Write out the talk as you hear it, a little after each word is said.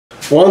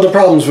One of the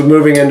problems with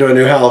moving into a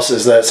new house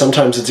is that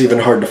sometimes it's even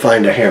hard to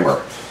find a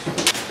hammer.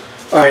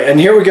 Alright, and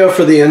here we go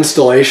for the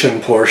installation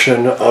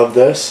portion of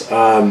this.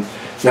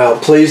 Now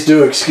please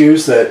do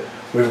excuse that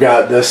we've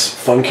got this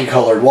funky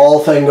colored wall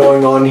thing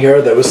going on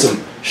here. There was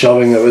some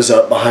shelving that was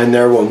up behind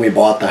there when we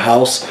bought the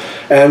house.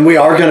 And we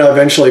are going to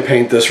eventually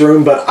paint this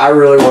room, but I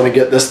really want to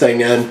get this thing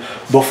in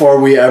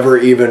before we ever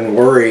even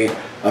worry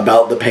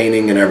about the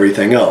painting and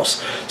everything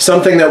else.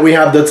 Something that we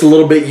have that's a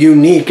little bit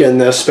unique in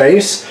this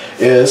space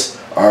is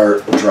our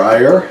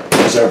dryer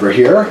is over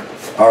here,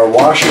 our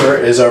washer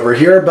is over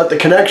here, but the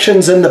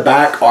connections in the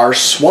back are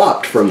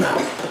swapped from that.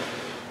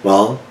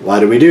 Well, why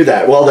do we do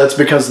that? Well, that's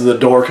because of the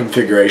door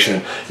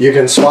configuration. You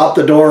can swap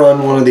the door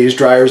on one of these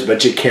dryers,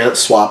 but you can't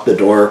swap the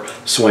door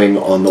swing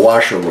on the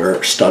washer.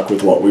 We're stuck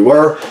with what we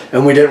were,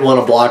 and we didn't want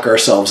to block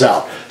ourselves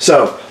out.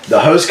 So the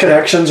hose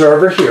connections are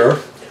over here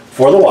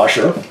for the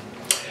washer,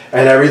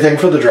 and everything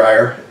for the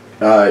dryer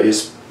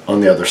is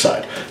on the other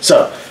side.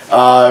 So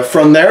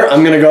from there,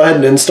 I'm going to go ahead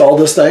and install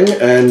this thing,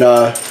 and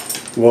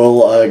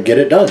we'll get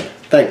it done.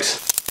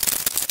 Thanks.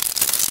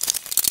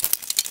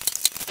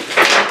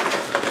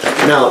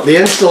 Now, the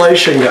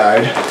installation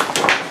guide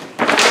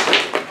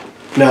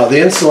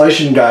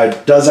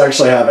does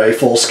actually have a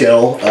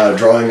full-scale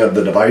drawing of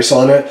the device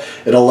on it.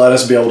 It'll let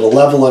us be able to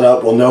level it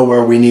up. We'll know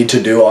where we need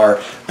to do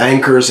our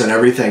anchors and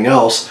everything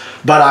else.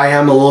 But I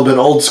am a little bit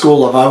old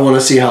school if I want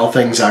to see how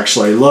things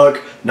actually look,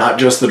 not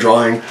just the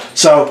drawing.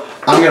 So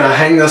I'm going to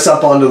hang this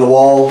up onto the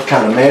wall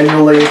kind of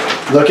manually,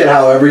 look at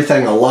how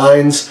everything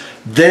aligns.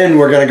 Then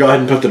we're going to go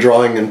ahead and put the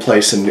drawing in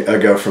place and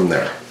go from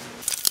there.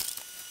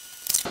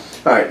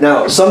 Alright,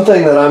 now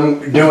something that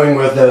I'm doing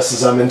with this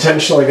is I'm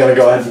intentionally going to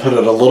go ahead and put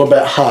it a little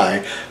bit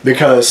high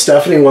because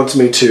Stephanie wants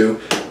me to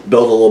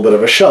build a little bit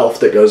of a shelf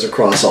that goes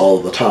across all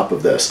of the top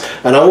of this.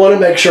 And I want to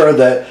make sure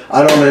that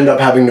I don't end up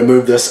having to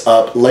move this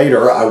up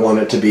later. I want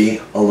it to be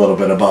a little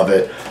bit above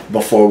it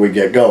before we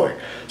get going.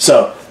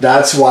 So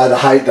that's why the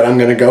height that I'm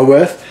going to go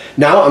with.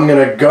 Now I'm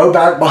going to go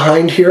back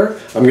behind here.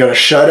 I'm going to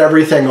shut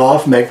everything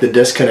off, make the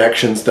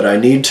disconnections that I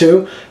need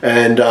to,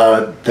 and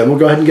then we'll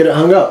go ahead and get it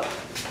hung up.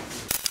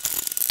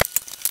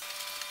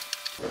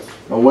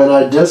 When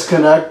I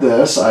disconnect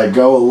this, I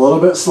go a little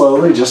bit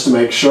slowly just to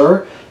make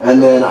sure,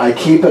 and then I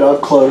keep it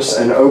up close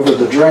and over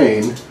the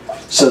drain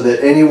so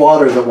that any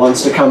water that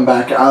wants to come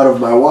back out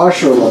of my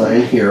washer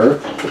line here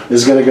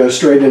is going to go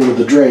straight into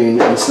the drain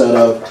instead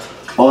of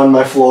on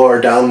my floor,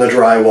 down the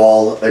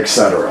drywall,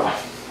 etc.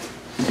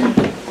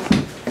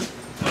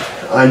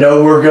 I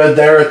know we're good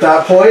there at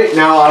that point.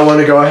 Now I want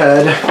to go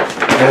ahead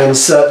and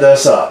set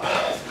this up.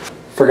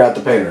 Forgot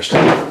the painter's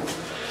tape.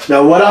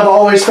 Now what I've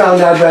always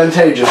found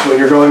advantageous when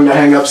you're going to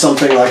hang up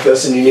something like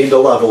this and you need to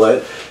level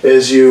it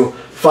is you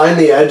find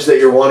the edge that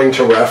you're wanting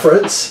to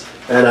reference,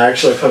 and I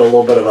actually put a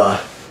little bit of a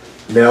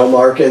nail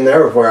mark in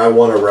there of where I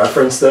want to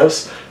reference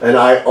this, and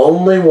I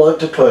only want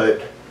to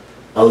put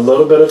a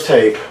little bit of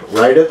tape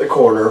right at the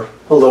corner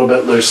a little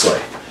bit loosely.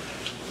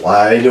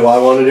 Why do I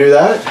want to do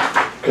that?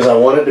 Because I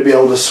want it to be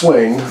able to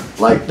swing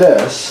like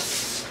this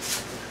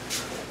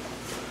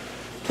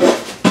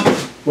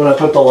when I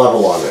put the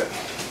level on it.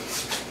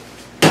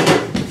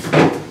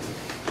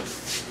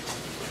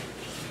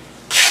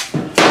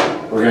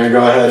 We're going to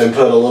go ahead and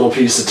put a little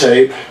piece of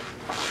tape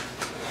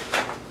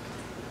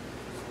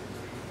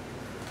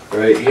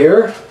right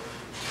here,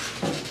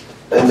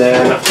 and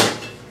then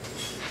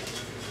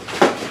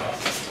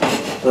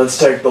let's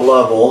take the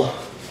level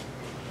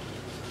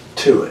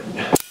to it,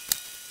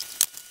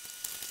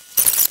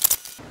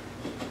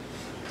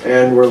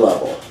 and we're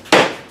level.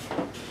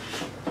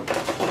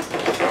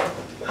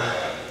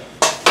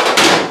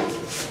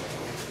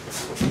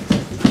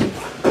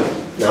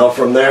 Now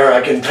from there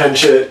I can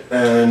pinch it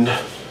and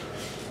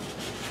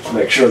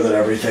make sure that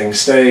everything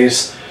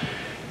stays.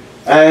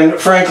 And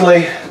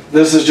frankly,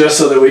 this is just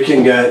so that we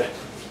can get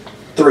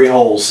 3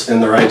 holes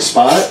in the right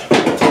spot.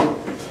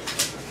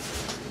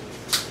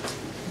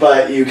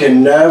 But you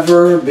can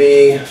never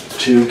be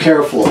too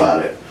careful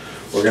about it.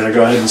 We're going to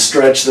go ahead and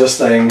stretch this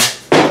thing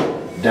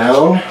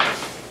down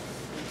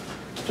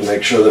to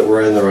make sure that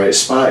we're in the right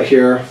spot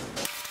here.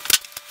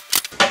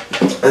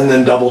 And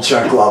then double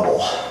check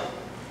level.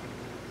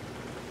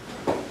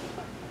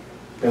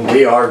 And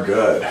we are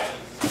good.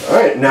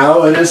 Alright,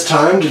 now it is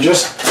time to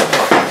just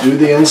do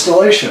the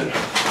installation.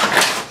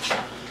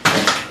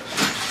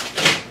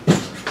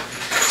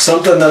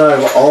 Something that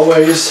I've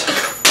always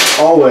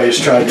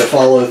tried to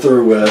follow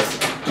through with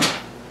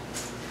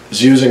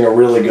is using a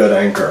really good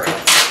anchor.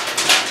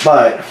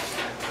 But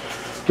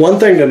one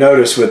thing to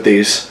notice with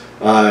these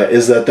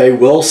is that they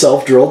will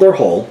self-drill their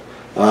hole.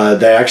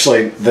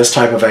 This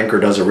type of anchor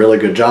does a really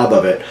good job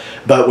of it.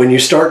 But when you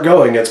start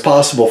going, it's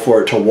possible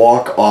for it to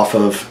walk off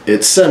of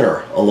its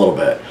center a little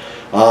bit.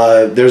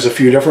 There's a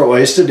few different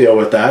ways to deal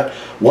with that.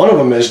 One of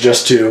them is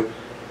just to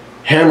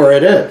hammer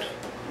it in.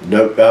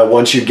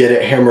 Once you get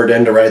it hammered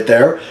into right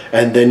there,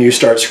 and then you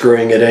start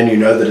screwing it in, you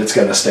know that it's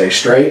going to stay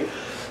straight.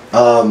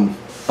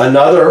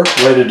 Another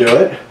way to do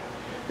it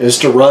is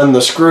to run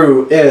the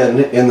screw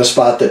in the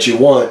spot that you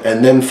want,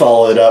 and then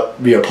follow it up,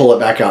 pull it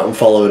back out and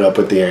follow it up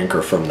with the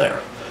anchor from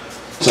there.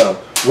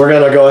 So we're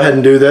going to go ahead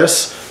and do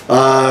this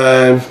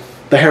the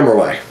hammer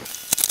way.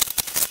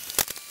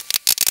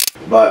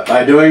 But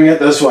by doing it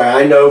this way,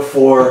 I know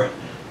for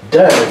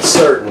dead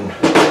certain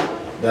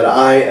that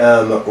I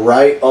am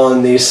right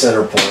on these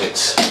center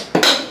points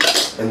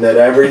and that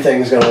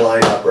everything's going to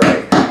line up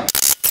right.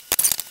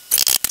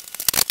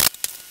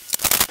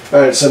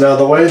 Alright, so now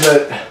the way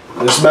that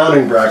this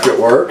mounting bracket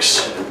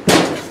works,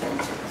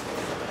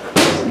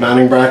 the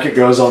mounting bracket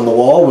goes on the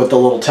wall with the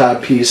little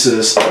tab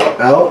pieces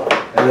out,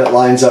 and it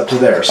lines up to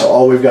there. So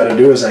all we've got to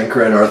do is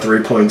anchor in our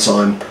 3 points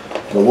on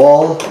the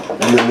wall,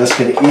 and then this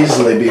can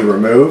easily be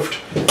removed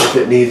if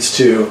it needs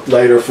to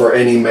later for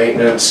any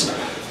maintenance,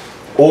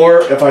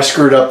 or if I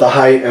screwed up the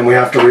height and we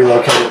have to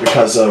relocate it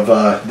because of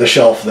the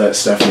shelf that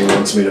Stephanie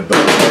wants me to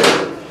build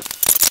later.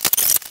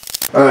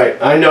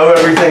 Alright, I know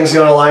everything's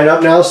going to line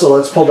up now, so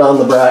let's pull down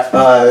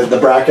the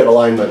bracket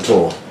alignment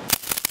tool.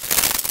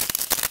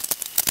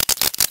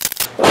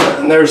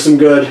 And there's some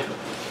good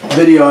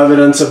video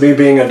evidence of me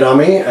being a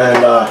dummy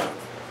and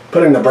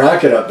putting the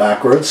bracket up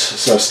backwards,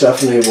 so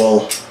Stephanie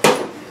will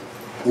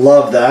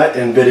love that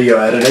in video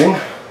editing.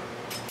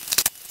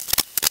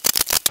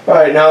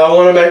 Alright, now I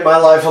want to make my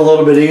life a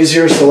little bit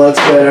easier, so let's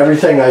get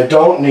everything I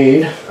don't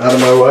need out of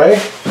my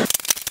way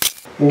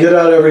and get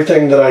out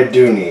everything that I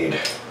do need.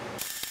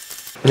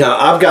 Now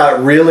I've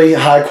got really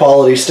high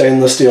quality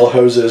stainless steel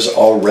hoses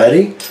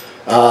already,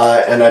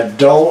 and I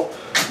don't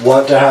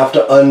want to have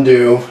to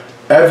undo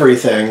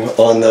everything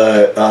on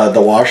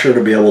the washer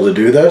to be able to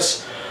do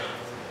this.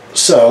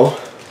 So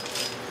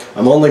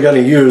I'm only going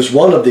to use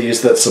one of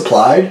these that's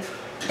supplied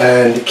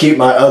and keep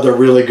my other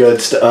really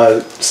good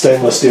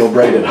stainless steel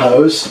braided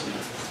hose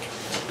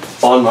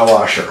on my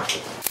washer.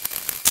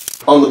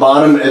 On the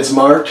bottom it's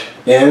marked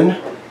in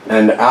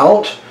and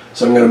out.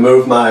 So I'm going to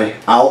move my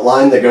out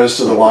line that goes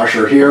to the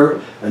washer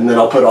here, and then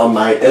I'll put on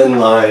my in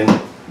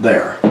line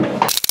there.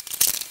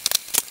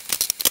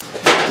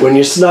 When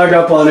you snug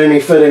up on any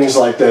fittings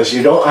like this,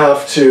 you don't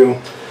have to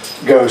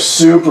go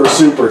super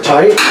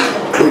tight.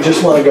 We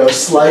just want to go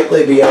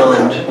slightly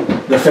beyond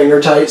the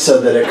finger tight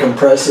so that it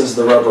compresses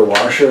the rubber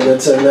washer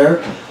that's in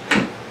there.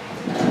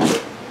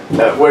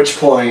 At which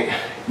point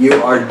you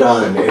are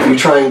done. If you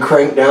try and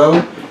crank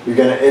down, you're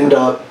going to end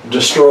up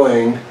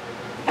destroying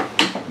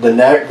the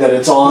neck that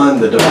it's on,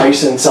 the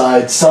device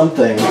inside.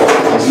 Something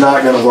is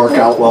not going to work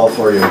out well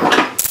for you.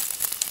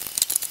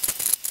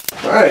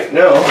 Alright,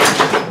 now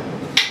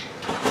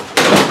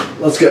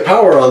let's get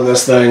power on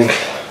this thing.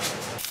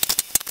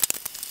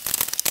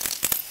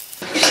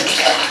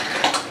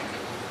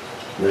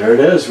 There it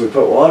is, we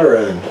put water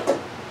in.